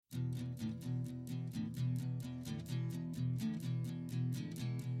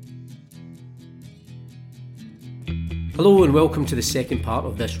Hello and welcome to the second part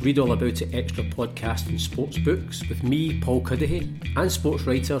of this Read All About It extra podcast on sports books with me, Paul Cuddihy, and sports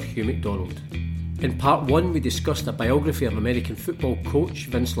writer Hugh McDonald. In part 1 we discussed a biography of American football coach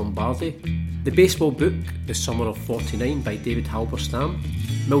Vince Lombardi, the baseball book The Summer of 49 by David Halberstam,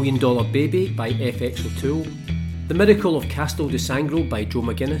 $1 Million Baby by F.X. O'Toole, The Miracle of Castel de Sangro by Joe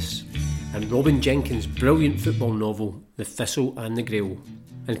McGuinness, and Robin Jenkins' brilliant football novel The Thistle and the Grail.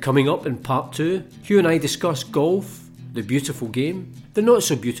 And coming up in part 2, Hugh and I discuss golf, the beautiful game, the not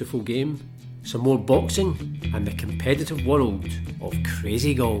so beautiful game, some more boxing, and the competitive world of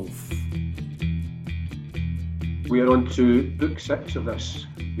crazy golf. We are on to book 6 of this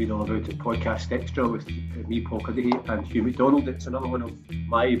Read All About It podcast extra with me, Paul Cuddihy, and Hugh McDonald. It's another one of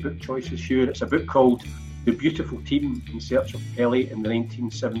my book choices, Hugh. It's a book called The Beautiful Team in Search of Pelé and the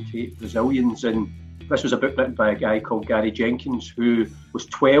 1978 Brazilians. And this was a book written by a guy called Gary Jenkins, who was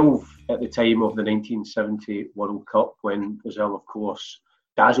 12 at the time of the 1970 World Cup, when Brazil, of course,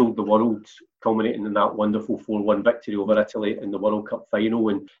 dazzled the world, culminating in that wonderful 4-1 victory over Italy in the World Cup final.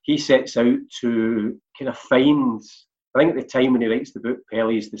 And he sets out to kind of find, I think at the time when he writes the book,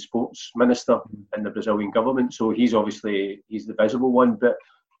 Pelé is the sports minister in the Brazilian government, so he's the visible one. But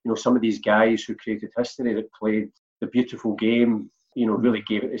you know, some of these guys who created history, that played the beautiful game, you know, really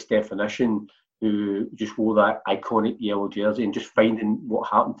gave it its definition, who just wore that iconic yellow jersey, and just finding what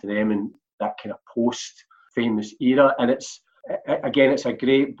happened to them in that kind of post-famous era. And it's a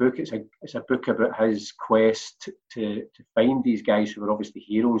great book. It's a book about his quest to find these guys who were obviously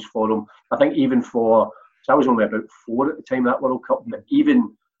heroes for him. I think even so I was only about 4 at the time of that World Cup, but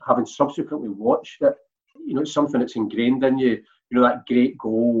even having subsequently watched it, you know, it's something that's ingrained in you. You know, that great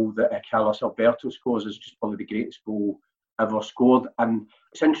goal that Carlos Alberto scores is just probably the greatest goal ever scored. And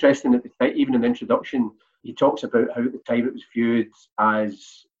it's interesting that even in the introduction, he talks about how at the time it was viewed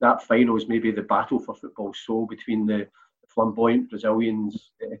as that final was maybe the battle for football soul between the flamboyant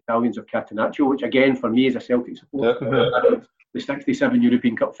Brazilians, the Italians of Catenaccio, which again, for me as a Celtic supporter, the 67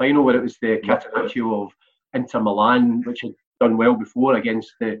 European Cup final, where it was the Catenaccio of Inter Milan, which had done well before,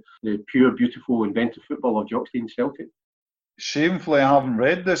 against the pure, beautiful, inventive football of Jock Stein Celtic. Shamefully, I haven't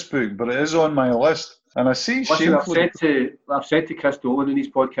read this book, but it is on my list. And I see shamefully. I've said to Chris Dolan in these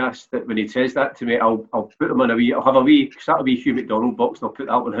podcasts that when he says that to me, I'll put him on I'll have start a wee Hugh McDonald box, and I'll put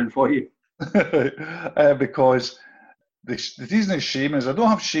that one in for you. Because the reason it's shame is I don't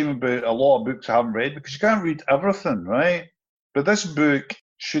have shame about a lot of books I haven't read, because you can't read everything, right? But this book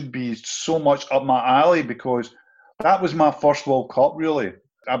should be so much up my alley, because that was my first World Cup, really.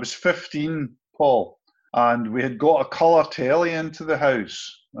 I was 15, Paul, and we had got a colour telly into the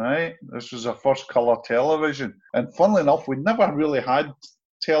house, right? This was our first colour television. And funnily enough, we never really had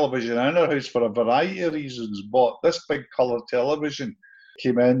television in our house for a variety of reasons, but this big colour television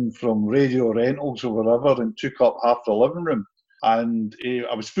came in from Radio Rentals or wherever and took up half the living room. And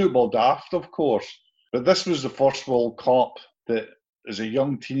I was football daft, of course, but this was the first World Cup that as a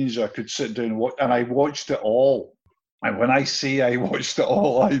young teenager I could sit down and watch, and I watched it all. And when I say I watched it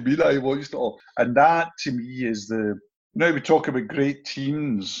all, I mean I watched it all. And that, to me, is we talk about great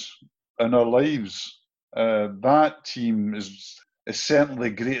teams in our lives. That team is certainly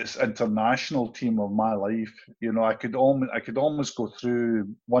the greatest international team of my life. You know, I could almost go through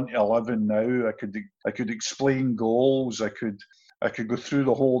 1 to 11 now. I could explain goals. I could go through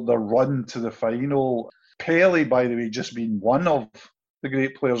the run to the final. Pelé, by the way, just being one of the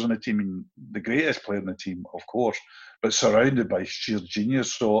great players on the team, and the greatest player on the team, of course, but surrounded by sheer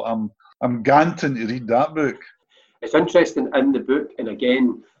genius. So I'm ganting to read that book. It's interesting in the book, and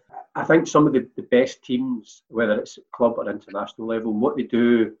again, I think some of the best teams, whether it's club or international level, what they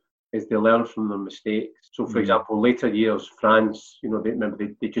do is they learn from their mistakes. So, for example, later years, France, you know,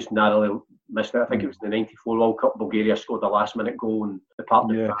 they just narrowly missed it. I think it was in the '94 World Cup. Bulgaria scored a last-minute goal and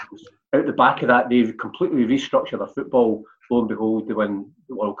departed France. Out the back of that, they've completely restructured their football. Lo and behold, they win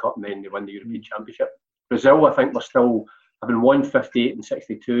the World Cup and then they win the European Championship. Brazil, I think, were still, having won 58 and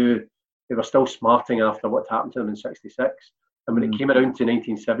 62, they were still smarting after what happened to them in 66. And when it came around to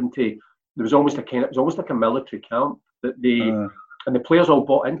 1970, there was almost like a military camp that and the players all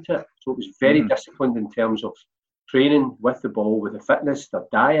bought into it. So it was very disciplined in terms of training with the ball, with the fitness, their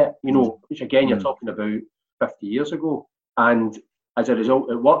diet, you know, which again, you're talking about 50 years ago. And as a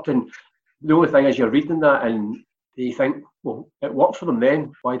result, it worked. And the only thing is, you're reading that and you think, well, it worked for them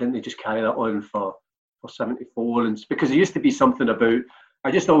then. Why didn't they just carry that on for 74? And because there used to be something about,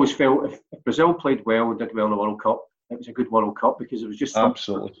 I just always felt if Brazil played well and did well in the World Cup, it was a good World Cup, because it was just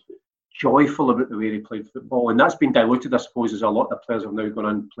absolutely joyful about the way they played football. And that's been diluted, I suppose, as a lot of players have now gone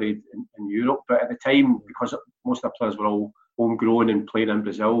and played in Europe. But at the time, because most of the players were all homegrown and playing in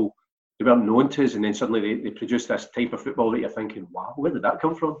Brazil, they weren't known to us, and then suddenly they produced this type of football that you're thinking, wow, where did that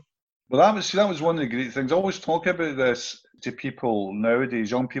come from? Well, that was one of the great things. I always talk about this to people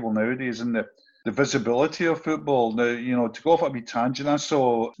nowadays, young people nowadays, and the visibility of football. Now, to go off a wee tangent, I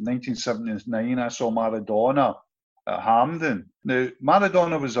saw 1979, I saw Maradona at Hampden. Now,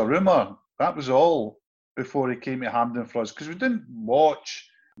 Maradona was a rumour. That was all before he came to Hampden for us, because we didn't watch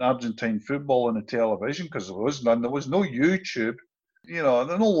Argentine football on the television because there was none. There was no YouTube. There's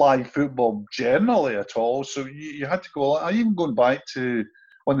no live football generally at all. So you had to go. Even going back to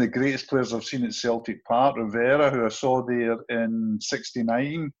one of the greatest players I've seen at Celtic Park, Rivera, who I saw there in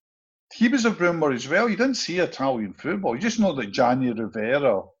 '69. He was a rumour as well. You didn't see Italian football. You just know that Gianni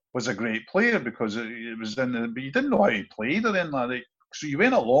Rivera was a great player because it was in the, but you didn't know how he played or anything like that. So you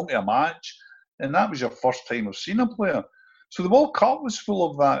went along to a match, and that was your first time of seeing a player. So the World Cup was full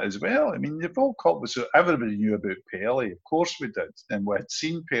of that as well. I mean, the World Cup was, everybody knew about Pelé. Of course we did. And we had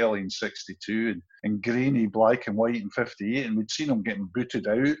seen Pelé in '62 and grainy black and white in '58, and we'd seen him getting booted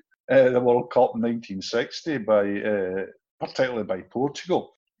out the World Cup in 1960 particularly by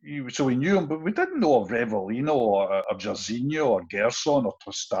Portugal. So we knew him, but we didn't know of Revellino or Jairzinho or Gerson or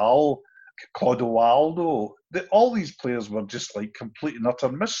Tostão, Clodoaldo. All these players were just like complete and utter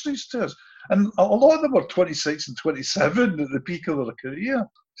mysteries to us. And a lot of them were 26 and 27 at the peak of their career. And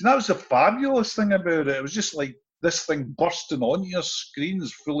that was the fabulous thing about it. It was just like this thing bursting on your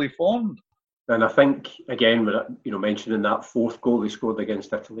screens, fully formed. And I think, again, mentioning that fourth goal they scored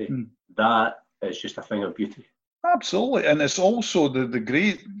against Italy, that is just a thing of beauty. Absolutely. And it's also the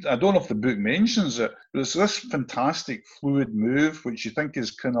great, I don't know if the book mentions it, but it's this fantastic fluid move, which you think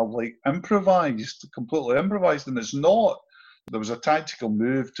is kind of like improvised, completely improvised, and it's not. There was a tactical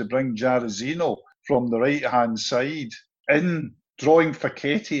move to bring Jairzinho from the right-hand side in, drawing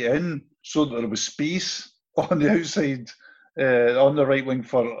Facchetti in so that there was space on the outside, on the right wing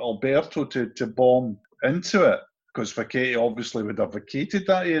for Alberto to bomb into it, because Facchetti obviously would have vacated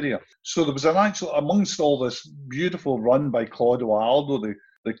that area. So there was an actual, amongst all this beautiful run by Clodoaldo,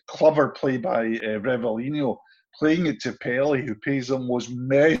 the clever play by Revellino, playing it to Pelé, who pays the most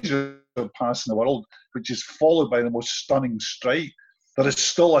measured pass in the world, which is followed by the most stunning strike. There is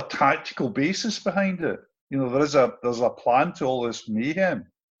still a tactical basis behind it. There's a plan to all this mayhem.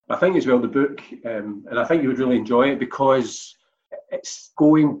 I think as well the book, and I think you would really enjoy it because it's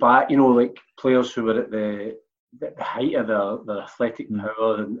going back, like players who were at the height of their athletic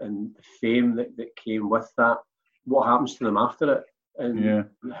power and the fame that came with that. What happens to them after it? And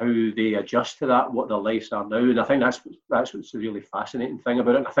how they adjust to that, what their lives are now. And I think that's what's the really fascinating thing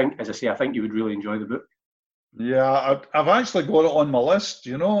about it. And I think, as I say, I think you would really enjoy the book. Yeah, I've actually got it on my list,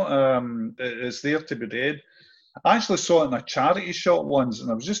 it's there to be read. I actually saw it in a charity shop once, and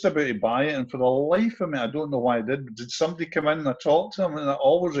I was just about to buy it, and for the life of me, I don't know why I did, but did somebody come in and I talked to them, and I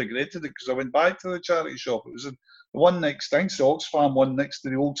always regretted it because I went back to the charity shop. It was the one next, thanks to Oxfam, one next to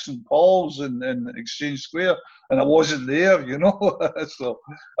the old St Paul's in Exchange Square, and I wasn't there, so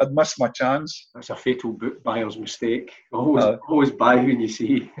I'd missed my chance. That's a fatal book buyer's mistake. Always buy when you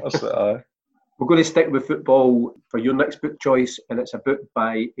see. That's it. We're going to stick with football for your next book choice, and it's a book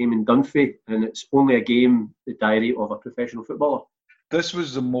by Eamon Dunphy, and it's Only a Game, the Diary of a Professional Footballer. This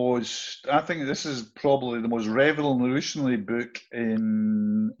was I think this is probably the most revolutionary book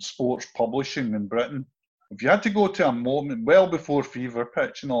in sports publishing in Britain. If you had to go to a moment, well before Fever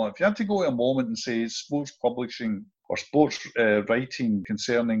Pitch and all, if you had to go to a moment and say sports publishing or sports writing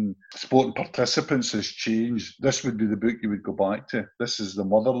concerning sport participants has changed, this would be the book you would go back to. This is the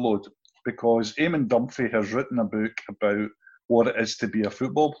motherlode. Because Eamon Dunphy has written a book about what it is to be a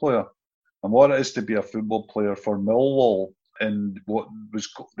football player and what it is to be a football player for Millwall in what was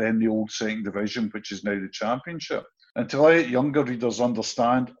then the old second division, which is now the Championship. And to let younger readers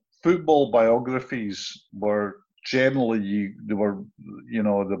understand, football biographies were generally, they were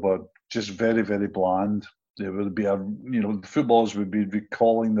just very, very bland. There would be the footballers would be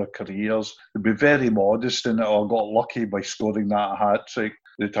recalling their careers. They'd be very modest in it. I got lucky by scoring that hat trick.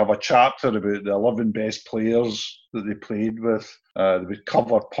 They'd have a chapter about the 11 best players that they played with. They would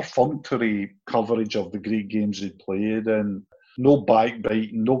cover perfunctory coverage of the great games they played in. No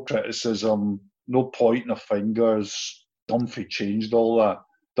backbiting, no criticism, no pointing of fingers. Dunphy changed all that.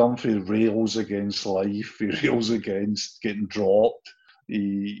 Dunphy rails against life. He rails against getting dropped.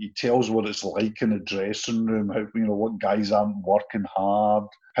 He tells what it's like in a dressing room, how what guys aren't working hard,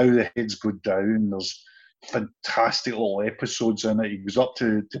 how the heads go down. There's fantastic little episodes in it. He goes up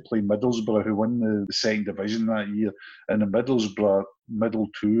to play Middlesbrough, who won the second division that year. And the Middlesbrough middle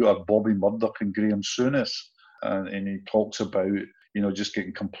two are Bobby Murdoch and Graham Souness. And he talks about just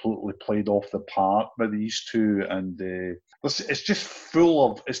getting completely played off the park by these two. And it's just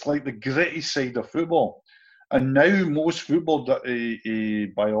full of, it's like the gritty side of football. And now most football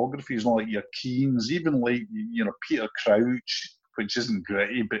biographies, like your Keanes, even like, Peter Crouch, which isn't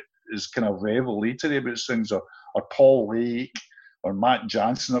gritty, but is kind of revelatory about things, or Paul Lake, or Matt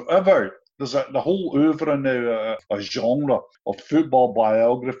Jansen, or whatever. There's the whole oeuvre now, a genre of football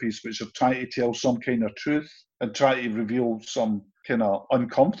biographies which are trying to tell some kind of truth and try to reveal some kind of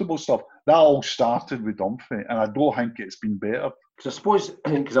uncomfortable stuff. That all started with Dunphy, and I don't think it's been better. Because I suppose,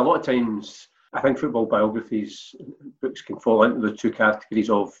 because a lot of times, I think football biographies, books can fall into the two categories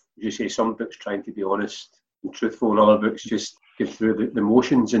of, as you say, some books trying to be honest and truthful, and other books just get through the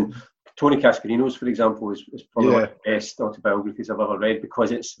motions. And Tony Cascarino's, for example, is probably one of the best autobiographies I've ever read,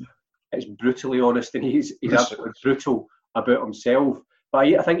 because it's brutally honest, and he's absolutely brutal about himself. But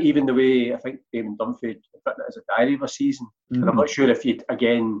I think even the way, Eamon Dunphy written it as a diary of a season, and I'm not sure if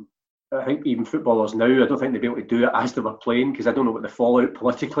I think even footballers now, I don't think they'd be able to do it as they were playing, because I don't know what the fallout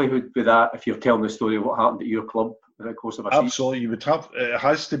politically would be that if you're telling the story of what happened at your club in the course of a season. Absolutely, you would have, it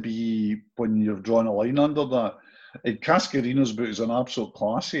has to be when you're drawing a line under that. Cascarino's book is an absolute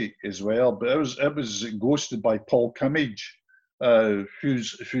classic as well, but it was ghosted by Paul Kimmage,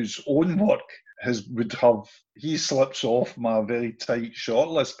 whose own work he slips off my very tight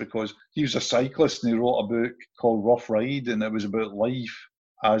shortlist, because he was a cyclist and he wrote a book called Rough Ride, and it was about life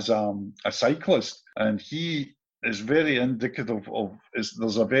as a cyclist, and he is very indicative of,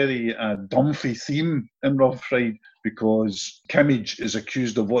 there's a very Dunphy theme in Rough Ride, because Kimmage is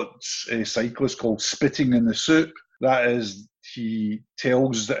accused of what's cyclists call spitting in the soup. That is, he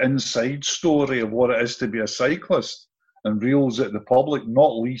tells the inside story of what it is to be a cyclist and reels at the public,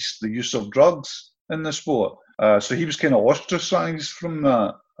 not least the use of drugs in the sport. So he was kind of ostracised from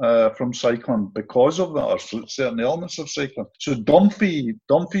that. From cycling because of that, or certain elements of cycling. So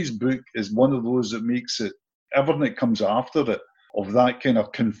Dunphy's book is one of those that makes it, everything that comes after it, of that kind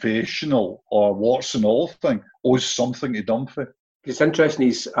of confessional or warts and all thing, owes something to Dunphy. It's interesting,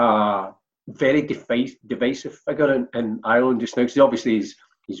 he's a very divisive figure in Ireland just now, because obviously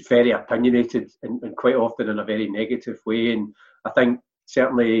he's very opinionated and quite often in a very negative way. And I think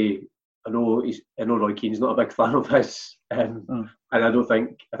certainly, I know Roy Keane's not a big fan of his, and I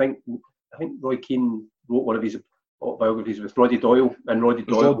think Roy Keane wrote one of his autobiographies with Roddy Doyle, and Roddy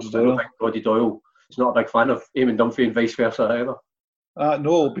Doyle is not a big fan of Eamon Dunphy, and vice versa either.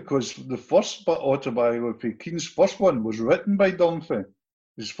 No, because the first autobiography, Keane's first one, was written by Dunphy.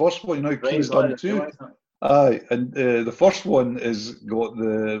 His first one, Keane's done two. And the first one is got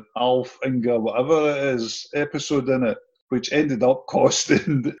the Alf Inga whatever it is episode in it, which ended up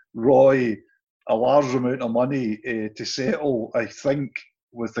costing Roy a large amount of money to settle, I think,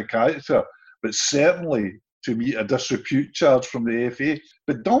 with the character, but certainly to meet a disrepute charge from the FA.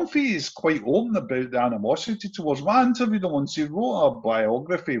 But Dunphy is quite open about the animosity towards him. I interviewed him once. He wrote a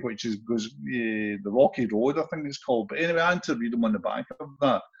biography, which goes the Rocky Road, I think it's called. But anyway, I interviewed him on the back of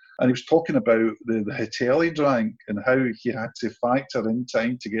that. And he was talking about the hotel he drank and how he had to factor in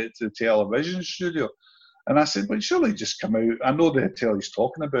time to get to the television studio. And I said, well, surely just come out. I know the hotel he's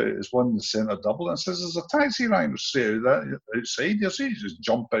talking about is one in the centre of Dublin. And says, there's a taxi rank outside here. So you just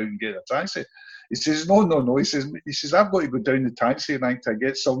jump out and get a taxi. He says, no. He says, I've got to go down the taxi rank to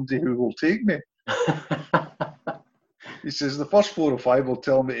get somebody who will take me. He says, the first 4 or 5 will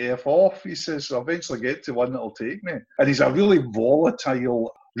tell me to F off. He says, I'll eventually get to one that will take me. And he's a really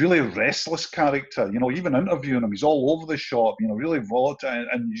volatile, really restless character. Even interviewing him, he's all over the shop, really volatile.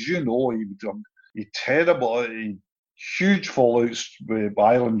 And as you know, he terrible, huge fallouts with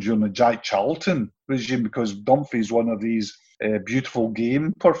Ireland during the Jack Charlton regime, because Dunphy's one of these beautiful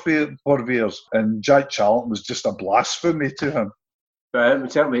game purveyors, and Jack Charlton was just a blasphemy to him.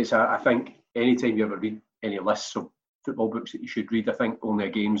 But certainly, I think anytime you ever read any lists of football books that you should read, I think Only a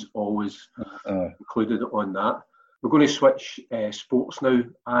Game's always included on that. We're going to switch sports now,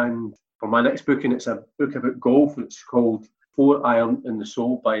 and for my next book, and it's a book about golf. It's called 4 Iron in the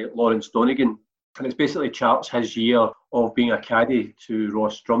Soul by Lawrence Donegan. And it basically charts his year of being a caddy to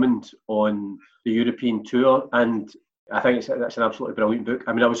Ross Drummond on the European Tour. And I think that's an absolutely brilliant book.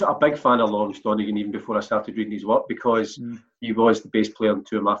 I mean, I was a big fan of Lawrence Donegan even before I started reading his work, because he was the bass player in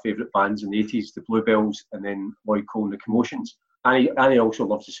 2 of my favourite bands in the 80s, the Bluebells and then Lloyd Cole and the Commotions. And he also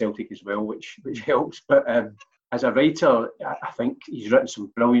loves the Celtic as well, which helps. But as a writer, I think he's written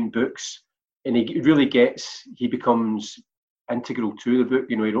some brilliant books, and he becomes integral to the book.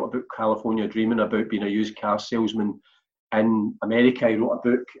 He wrote a book, California Dreaming, about being a used car salesman in America. He wrote a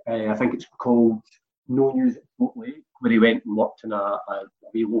book, I think it's called No News at Float Lake, where he went and worked in a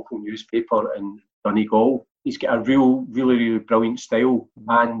wee local newspaper in Donegal. he's got a really brilliant style.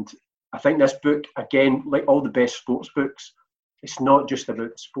 And I think this book, again, like all the best sports books, it's not just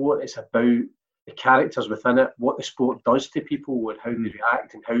about sport, it's about the characters within it, what the sport does to people and how they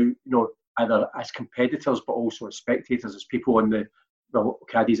react, and how, you know, either as competitors but also as spectators, as people in the, well,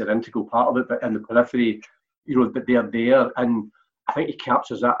 caddies are an integral part of it, but in the periphery, you know, but they're there. And I think he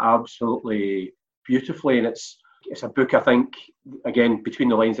captures that absolutely beautifully. And it's a book, I think, again, Between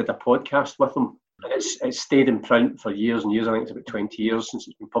the Lines did a podcast with him, and it's stayed in print for years and years. I think it's about 20 years since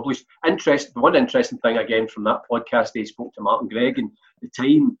it's been published. The one interesting thing, again, from that podcast, he spoke to Martin Gregg, and at the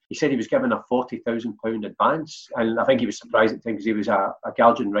time, he said he was given a £40,000 advance. And I think he was surprised at the time because he was a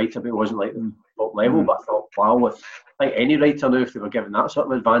Guardian writer, but it wasn't like the top level. But I thought, wow, I think any writer now, if they were given that sort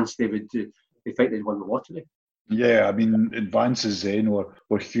of advance, they think they'd won the lottery. Yeah, I mean, advances then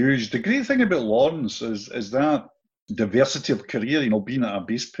were huge. The great thing about Lawrence is that diversity of career, you know, being a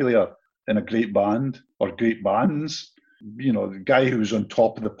bass player in a great band or great bands. You know, the guy who's on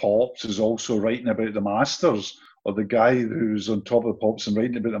Top of the Pops is also writing about the Masters, or the guy who's on Top of the Pops and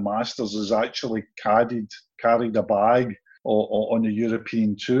writing about the Masters is actually carried a bag on the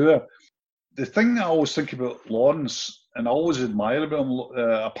European tour. The thing I always think about Lawrence, and I always admire about him,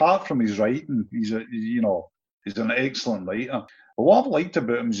 apart from his writing, he's an excellent writer. But what I've liked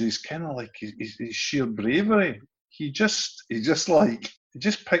about him is he's kind of like his sheer bravery. He just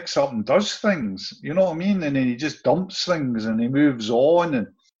picks up and does things, you know what I mean? And then he just dumps things and he moves on, and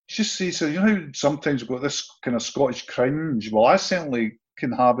just says, so, you know how sometimes you've got this kind of Scottish cringe? Well, I certainly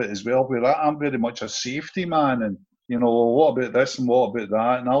can have it as well, where I'm very much a safety man, and, you know, what about this and what about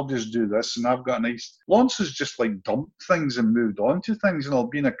that, and I'll just do this, and I've got a nice... Lawrence has just like dumped things and moved on to things, you know,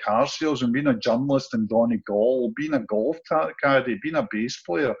 being a car salesman, being a journalist in Donegal, being a golf caddy, being a bass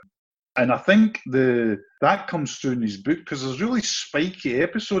player. And I think that comes through in his book, because there's really spiky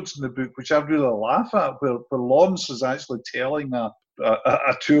episodes in the book which I really laugh at, where Lawrence is actually telling a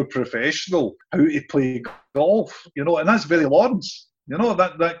tour professional how to play golf, you know, and that's very Lawrence, you know,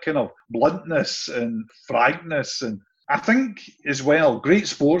 that kind of bluntness and frankness. And I think as well, great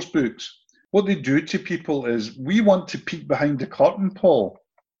sports books, what they do to people is we want to peek behind the curtain, Paul.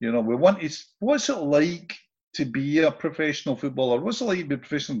 You know, we want to, what's it like to be a professional footballer? What's it like to be a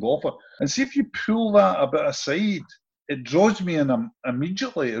professional golfer? And see, if you pull that a bit aside, it draws me in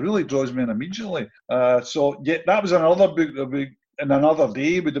immediately. It really draws me in immediately. So, yeah, that was another book that we, in another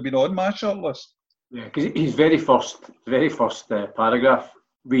day, would have been on my shortlist. Yeah, because his very first paragraph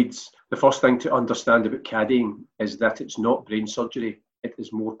reads, the first thing to understand about caddying is that it's not brain surgery. It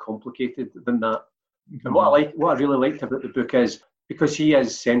is more complicated than that. Mm-hmm. And what I really liked about the book is, because he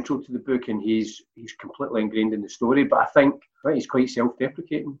is central to the book and he's completely ingrained in the story, but I think he's quite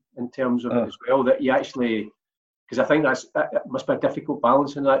self-deprecating in terms of it as well, that he actually, because I think that must be a difficult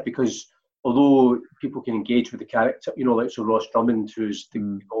balance in that, because although people can engage with the character, you know, like so Ross Drummond, who's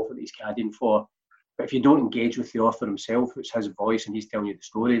the golfer that he's caddying for, but if you don't engage with the author himself, it's his voice and he's telling you the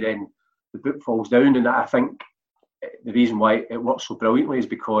story, then the book falls down. And I think the reason why it works so brilliantly is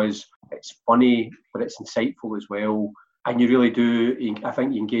because it's funny, but it's insightful as well. And you really do, I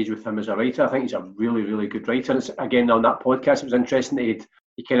think you engage with him as a writer. I think he's a really, really good writer. And again, on that podcast, it was interesting that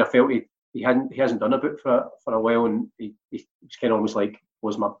he kind of felt he hasn't done a book for a while, and he was kind of almost like,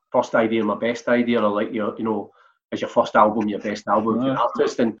 was my first idea my best idea, or like your, you know, is your first album your best album if you're an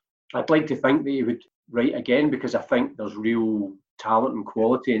artist? And I'd like to think that he would write again, because I think there's real talent and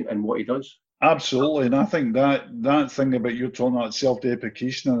quality in what he does. Absolutely, and I think that thing about you talking about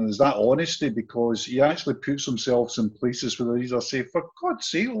self-deprecation and is that honesty, because he actually puts himself in places where the readers say, "For God's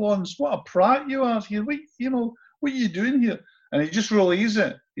sake, Lawrence, what a prat you are here! What are you doing here?" And he just relays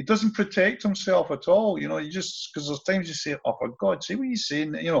it. He doesn't protect himself at all. You know, because there's times you say, "Oh, for God's sake, what are you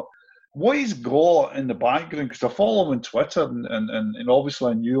saying?" You know, what he's got in the background, because I follow him on Twitter, and obviously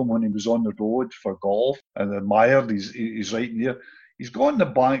I knew him when he was on the road for golf and admired his writing there. He's got in the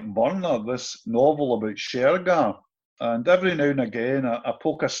back burner this novel about Shergar, and every now and again I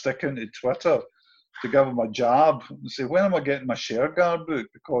poke a stick into Twitter to give him a jab and say, when am I getting my Shergar book?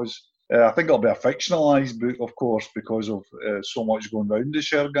 Because I think it'll be a fictionalised book, of course, because of so much going round the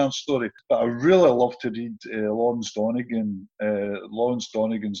Shergar story. But I really love to read Lawrence Donegan's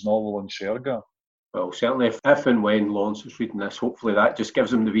novel on Shergar. Well, certainly if and when Lawrence is reading this, hopefully that just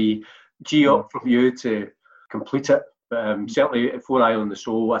gives him the wee G up from you to complete it. But certainly For Eye on the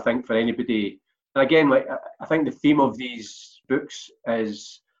Soul, I think for anybody, and again, like I think the theme of these books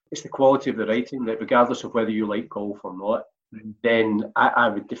is it's the quality of the writing, that regardless of whether you like golf or not, then I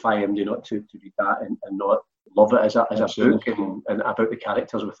would defy anybody not to read that and not love it as a book and about the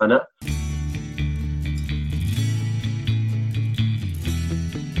characters within it.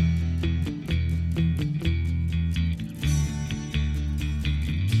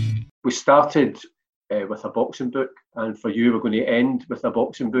 we started with a boxing book, and for you, we're going to end with a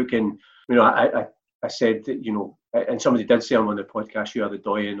boxing book. And I said that, and somebody did say on the podcast, you are the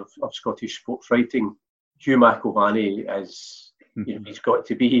doyen of Scottish sports writing. Hugh McIlvanney is, he's got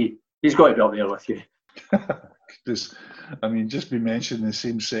to be up there with you. Just be mentioned in the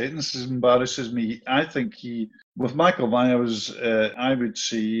same sentence embarrasses me. I think with McIlvanney, I would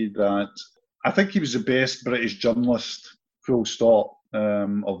say that I think he was the best British journalist, full stop,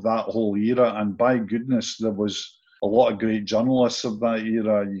 of that whole era. And by goodness, there was a lot of great journalists of that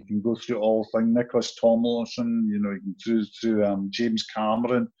era. You can go through all things, Nicholas Tomlinson, you can go through James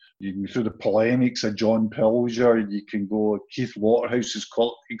Cameron, you can go through the polemics of John Pilger, you can go Keith Waterhouse's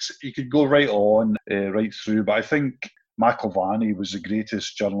colleagues, you could go right on, right through. But I think McIlvanney was the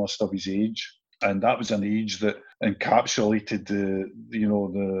greatest journalist of his age, and that was an age that encapsulated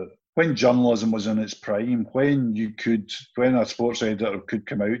when journalism was in its prime, when a sports editor could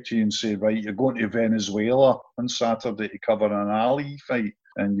come out to you and say, right, you're going to Venezuela on Saturday to cover an Ali fight,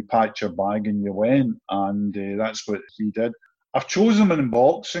 and you packed your bag and you went, and that's what he did. I've chosen him in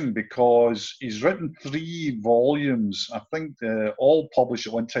boxing because he's written 3 volumes, I think all published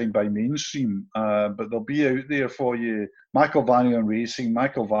at one time by Mainstream, but they'll be out there for you. McIlvanney on racing,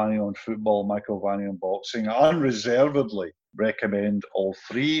 McIlvanney on football, McIlvanney on boxing. I unreservedly recommend all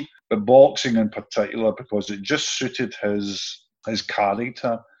 3, but boxing in particular because it just suited his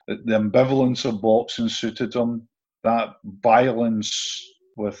character. The ambivalence of boxing suited him. That violence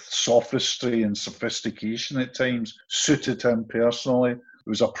with sophistry and sophistication at times suited him personally. It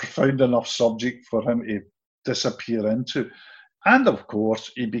was a profound enough subject for him to disappear into. And of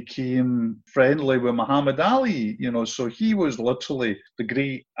course, he became friendly with Muhammad Ali, so he was literally the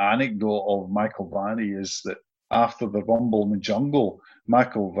great anecdote of McIlvanney is that after the rumble in the jungle,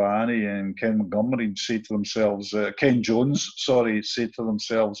 McIlvanney and Ken Montgomery say to themselves, Ken Jones, say to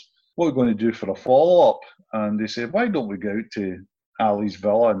themselves, what are we going to do for a follow-up? And they said, why don't we go out to Ali's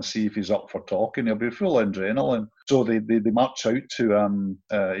villa and see if he's up for talking? He'll be full of adrenaline. So they march out to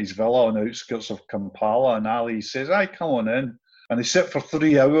his villa on the outskirts of Kampala, and Ali says, come on in. And they sit for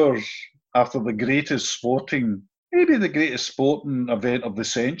 3 hours after the greatest sporting event of the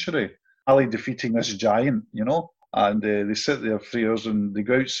century, Ali defeating this giant, and they sit there 3 hours and they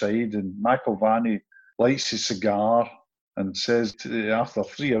go outside, and McIlvanney lights his cigar and says after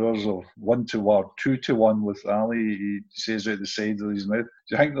 3 hours of 1-1, 2-1 with Ali, he says out the side of his mouth, do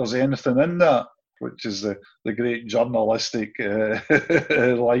you think there's anything in that? Which is the great journalistic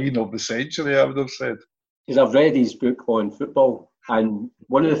line of the century, I would have said. Because I've read his book on football, and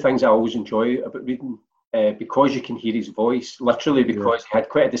one of the things I always enjoy about reading, because you can hear his voice, literally because he had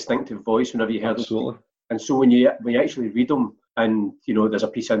quite a distinctive voice whenever you heard him. And so when you actually read him, and there's a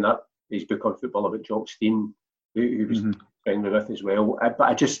piece in that his book on football about Jock Stein, who was friendly with as well. But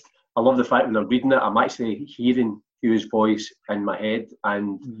I love the fact when I'm reading it, I'm actually hearing Hugh's voice in my head,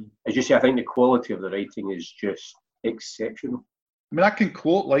 and as you say, I think the quality of the writing is just exceptional. I can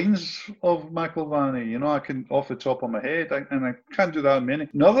quote lines of McIlvanney, I can off the top of my head, and I can't do that in many.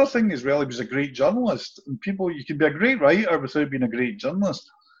 Another thing as well, he was a great journalist, and you can be a great writer without being a great journalist.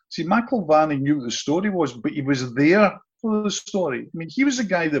 See, McIlvanney knew what the story was, but he was there for the story. He was the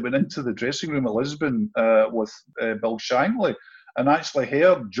guy that went into the dressing room at Lisbon with Bill Shankly and actually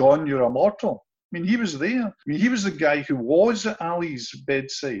heard, John, you're immortal. He was there. He was the guy who was at Ali's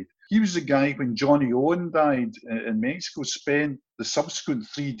bedside. He was the guy when Johnny Owen died in Mexico, spent the subsequent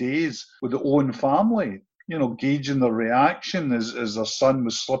 3 days with the Owen family, gauging their reaction as their son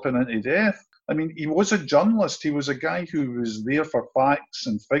was slipping into death. He was a journalist. He was a guy who was there for facts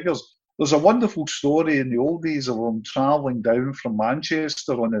and figures. There's a wonderful story in the old days of him travelling down from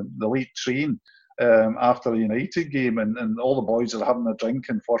Manchester on the late train after a United game, and all the boys are having a drink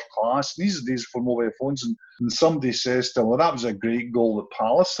in first class. These days for mobile phones, and somebody says to him, well, that was a great goal that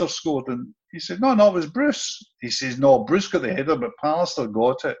Pallister scored. And he said, no, it was Bruce. He says, no, Bruce got the header, but Pallister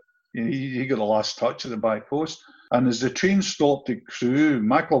got it. He got the last touch at the back post. And as the train stopped at Crewe,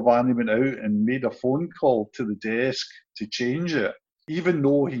 McIlvanney went out and made a phone call to the desk to change it, even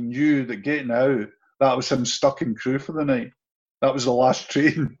though he knew that getting out, that was him stuck in Crewe for the night. That was the last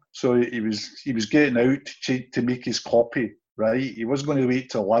train. So he was getting out to make his copy, right? He wasn't going to wait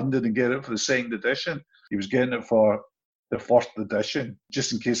till London and get it for the second edition. He was getting it for the first edition,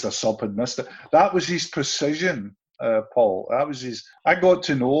 just in case a sub had missed it. That was his precision, Paul. That was his. I got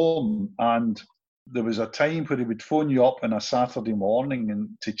to know him, and there was a time where he would phone you up on a Saturday morning and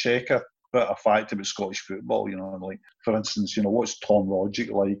to check a bit of fact about Scottish football, like, for instance, what's Tom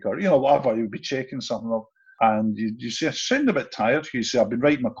Rogic like, or, whatever. He would be checking something up. And you say, I sound a bit tired. You say, I've been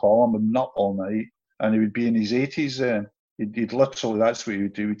writing my column, I've been up all night. And he would be in his 80s then. He'd literally, that's what he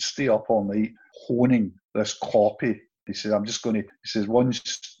would do. He'd stay up all night honing this copy. He says, he says,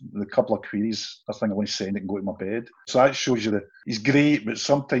 once the couple of queries, I think I want to send it and go to my bed. So that shows you that he's great, but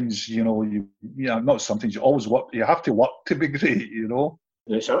sometimes, not sometimes, you always work, you have to work to be great,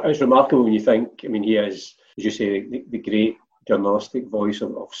 It's remarkable when you think, he is, as you say, the great journalistic voice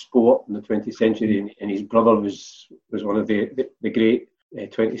of sport in the 20th century, and his brother was one of the great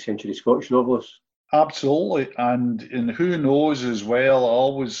 20th century Scottish novelists. Absolutely, and who knows as well, I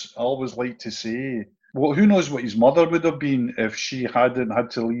always like to say, well, who knows what his mother would have been if she hadn't had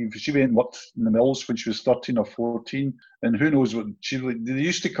to leave. She went and worked in the mills when she was 13 or 14, and who knows what they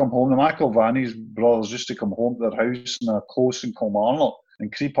used to come home, the McIlvanny's brothers used to come home to their house in a close in Kilmarnock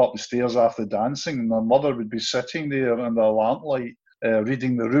and creep up the stairs after dancing, and their mother would be sitting there under a lamplight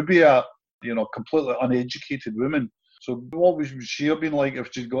reading the Rubaiyat, completely uneducated woman. So what would she have been like if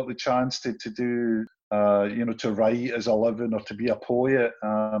she'd got the chance to do, to write as a living or to be a poet?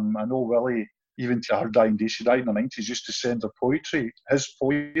 I know Willie, even to her dying day, she died in the 90s, used to send her poetry, his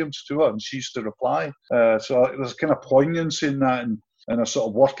poems to her, and she used to reply. So there's kind of poignancy in that, and a sort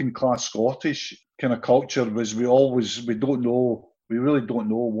of working class Scottish kind of culture was we really don't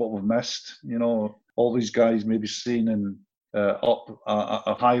know what we've missed. All these guys maybe staying in up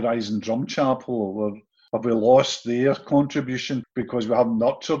a high-rise in Drumchapel, have we lost their contribution because we haven't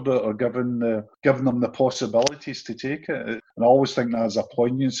nurtured it or given them the possibilities to take it? And I always think there's a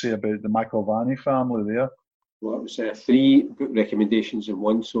poignancy about the McIlvanny family there. Well, it was 3 book recommendations in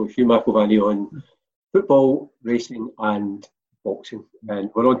one. So Hugh McIlvanny on football, racing and boxing. And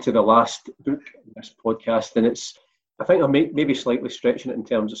we're on to the last book in this podcast. And I think I'm maybe slightly stretching it in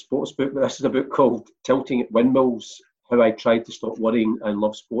terms of sports book, but this is a book called Tilting at Windmills, How I Tried to Stop Worrying and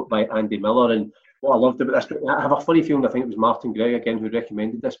Love Sport by Andy Miller. And what I loved about this book, I have a funny feeling, I think it was Martin Gregg again who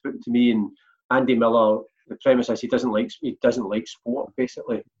recommended this book to me. And Andy Miller, the premise is he doesn't like sport,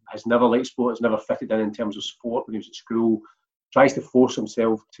 basically. Has never liked sport, has never fitted in terms of sport when he was at school. Tries to force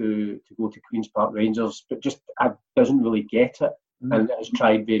himself to go to Queen's Park Rangers, but just doesn't really get it. And has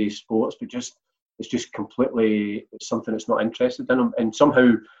tried various sports, but it's just completely something that's not interested in him. And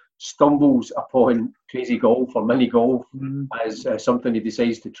somehow stumbles upon crazy golf or mini golf as something he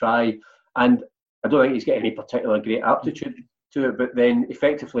decides to try. And I don't think he's got any particular great aptitude to it, but then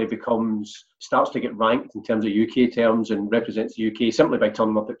effectively starts to get ranked in terms of UK terms and represents the UK simply by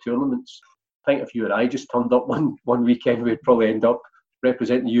turning up at tournaments. I think if you or I just turned up one weekend, we'd probably end up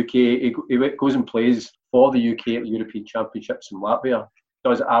representing the UK. He goes and plays for the UK at the European Championships in Latvia.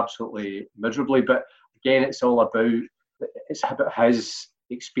 Does it absolutely miserably, but again, it's about his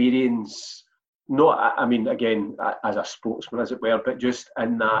experience. Again, as a sportsman, as it were, but just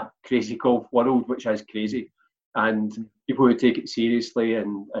in that crazy golf world, which is crazy, and people who take it seriously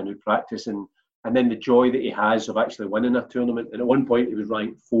and who practice, and then the joy that he has of actually winning a tournament. And at one point, he was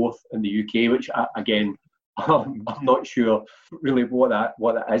ranked 4th in the UK, which again, I'm not sure really what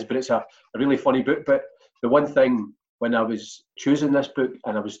that is, but it's a really funny book. But the one thing when I was choosing this book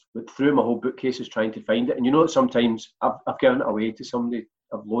and I was through my whole bookcases trying to find it, and sometimes I've given it away to somebody.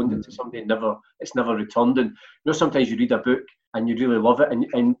 I've loaned it to somebody and it's never returned. And sometimes you read a book and you really love it,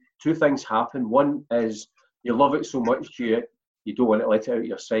 and 2 things happen. One is you love it so much you don't want to let it out of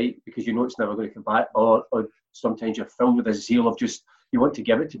your sight because it's never going to come back, or sometimes you're filled with a zeal of just you want to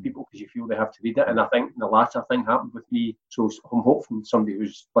give it to people because you feel they have to read it. And I think the latter thing happened with me. So I'm hoping somebody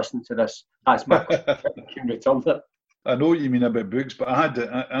who's listening to this has my can return it. I know what you mean about books, but I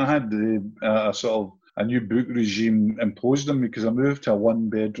had a sort of a new book regime imposed on me because I moved to a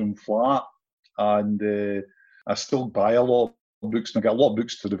 1-bedroom flat, and I still buy a lot of books, and I get a lot of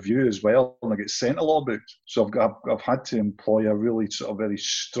books to review as well, and I get sent a lot of books. So I've had to employ a really sort of very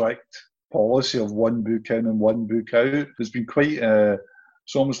strict policy of 1 book in and 1 book out. It's been quite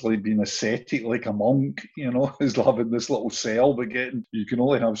it's almost like being ascetic, like a monk, is living in this little cell, but you can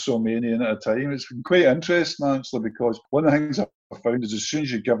only have so many in at a time. It's been quite interesting, actually, because one of the things I've found is as soon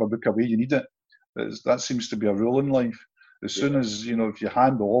as you give a book away, you need it. That seems to be a rule in life. As soon as, if you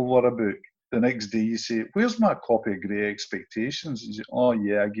hand over a book, the next day you say, where's my copy of Great Expectations? You say, oh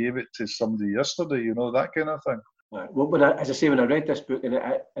yeah, I gave it to somebody yesterday, that kind of thing. Well, when I read this book, and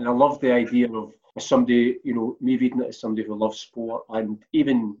I love the idea of somebody, me reading it as somebody who loves sport and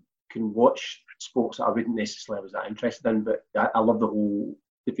even can watch sports that I wouldn't necessarily was that interested in, but I love the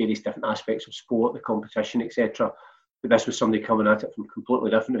various different aspects of sport, the competition, etc. But this was somebody coming at it from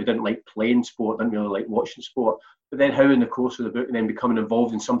completely different, who didn't like playing sport, didn't really like watching sport. But then how in the course of the book and then becoming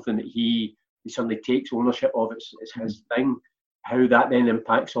involved in something that he suddenly takes ownership of, it's his thing, how that then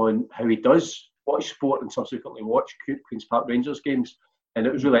impacts on how he does watch sport and subsequently watch Queen's Park Rangers games. And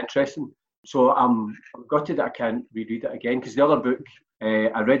it was really interesting. So I'm gutted that I can't reread it again, because the other book,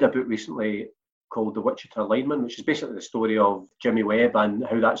 I read a book recently called The Wichita Lineman, which is basically the story of Jimmy Webb and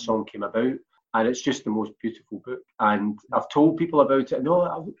how that song came about. And it's just the most beautiful book. And I've told people about it, and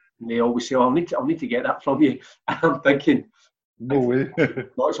they always say, I'll need to get that from you. And I'm thinking, no way.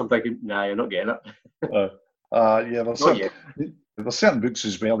 I'm thinking, nah, you're not getting it. There's certain books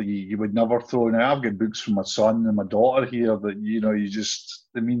as well that you would never throw in. I've got books from my son and my daughter here that,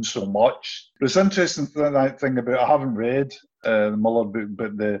 they mean so much. But it's interesting that thing about, I haven't read the Muller book,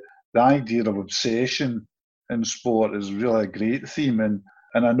 but the idea of obsession in sport is really a great theme. And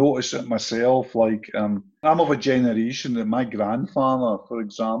I notice it myself, I'm of a generation that my grandfather, for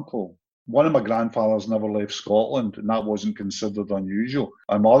example, one of my grandfathers never left Scotland, and that wasn't considered unusual.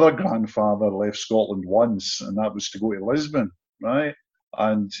 And my other grandfather left Scotland once, and that was to go to Lisbon, right?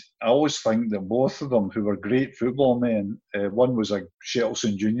 And I always think that both of them, who were great football men, one was a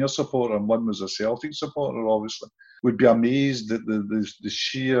Shettleston Junior supporter and one was a Celtic supporter, obviously, would be amazed at the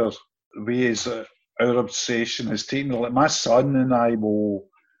sheer ways that our obsession has taken. Like my son and I will,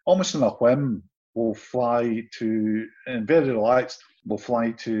 almost on a whim, will fly to, and very relaxed, we'll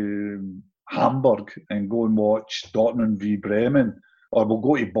fly to Hamburg and go and watch Dortmund v Bremen, or we'll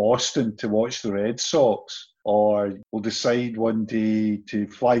go to Boston to watch the Red Sox, or we'll decide one day to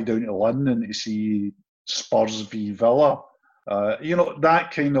fly down to London to see Spurs v Villa.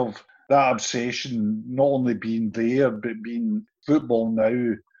 That obsession, not only being there, but being football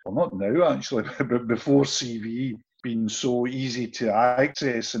now, well, not now actually, but before CV, being so easy to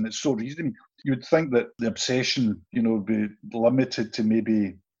access and it's so easy. You would think that the obsession, would be limited to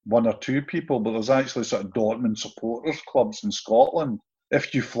maybe one or two people, but there's actually sort of Dortmund supporters clubs in Scotland.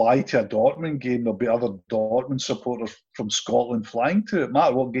 If you fly to a Dortmund game, there'll be other Dortmund supporters from Scotland flying to it, no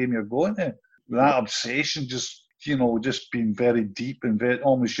matter what game you're going to. That obsession just being very deep and very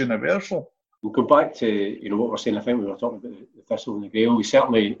almost universal. We'll go back to, what we're saying. I think we were talking about the Thistle and the Grail. We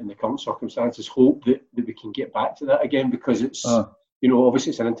certainly, in the current circumstances, hope that we can get back to that again, because it's,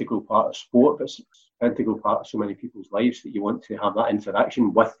 obviously it's an integral part of sport, but it's an integral part of so many people's lives that you want to have that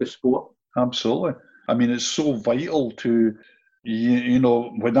interaction with the sport. Absolutely. I mean, it's so vital to,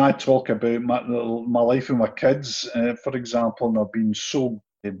 when I talk about my life with my kids, for example, and I've been so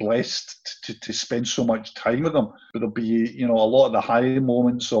blessed to spend so much time with them, but there'll be, a lot of the high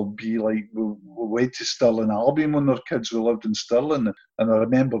moments will be like, we went to Stirling Albion when they were kids, we lived in Stirling, and I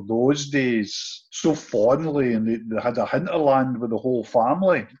remember those days so fondly, and they had a hinterland with the whole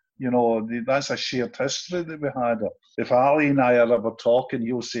family. That's a shared history that we had. If Ali and I are ever talking,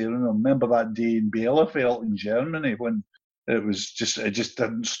 he'll say, remember that day in Bielefeld in Germany when it just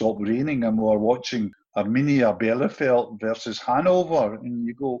didn't stop raining and we were watching Arminia Bielefeld versus Hanover, and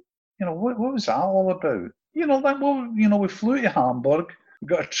you go, what was that all about? We flew to Hamburg, we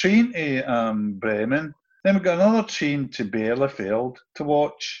got a train to Bremen, then we got another train to Bielefeld to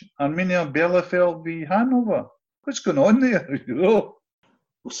watch Arminia Bielefeld v Hanover. What's going on there? Well,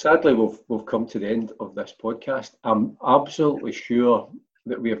 sadly, we've come to the end of this podcast. I'm absolutely sure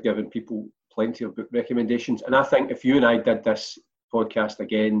that we have given people plenty of book recommendations, and I think if you and I did this podcast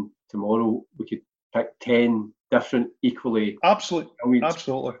again tomorrow, we could pick 10 different equally. Absolutely. There's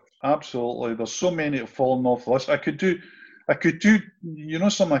so many that have fallen off the list. I could do, I could do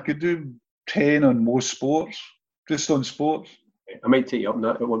 10 on most sports, just on sports. I might take you up on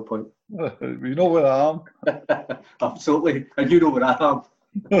that at one point. You know where I am. Absolutely, and you know where I am.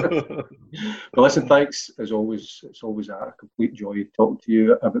 But listen, thanks as always. It's always a complete joy talking to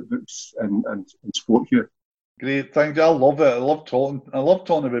you about books and sport here. Great, thank you. I love it. I love talking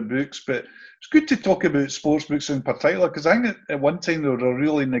about books, but it's good to talk about sports books in particular, because I think at one time they were a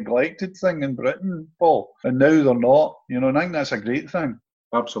really neglected thing in Britain, Paul, and now they're not. And I think that's a great thing.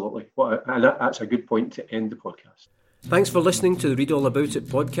 Absolutely. And that's a good point to end the podcast. Thanks for listening to the Read All About It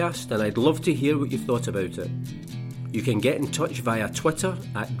podcast, and I'd love to hear what you thought about it. You can get in touch via Twitter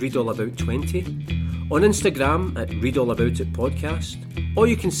at ReadAllAbout20, on Instagram at ReadAllAboutItPodcast, or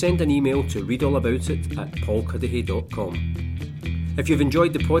you can send an email to readallaboutit@paulcuddihy.com. If you've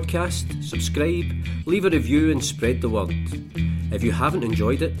enjoyed the podcast, subscribe, leave a review and spread the word. If you haven't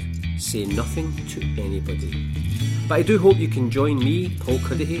enjoyed it, say nothing to anybody. But I do hope you can join me, Paul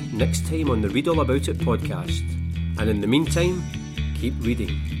Cuddihy, next time on the Read All About It podcast. And in the meantime, keep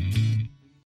reading.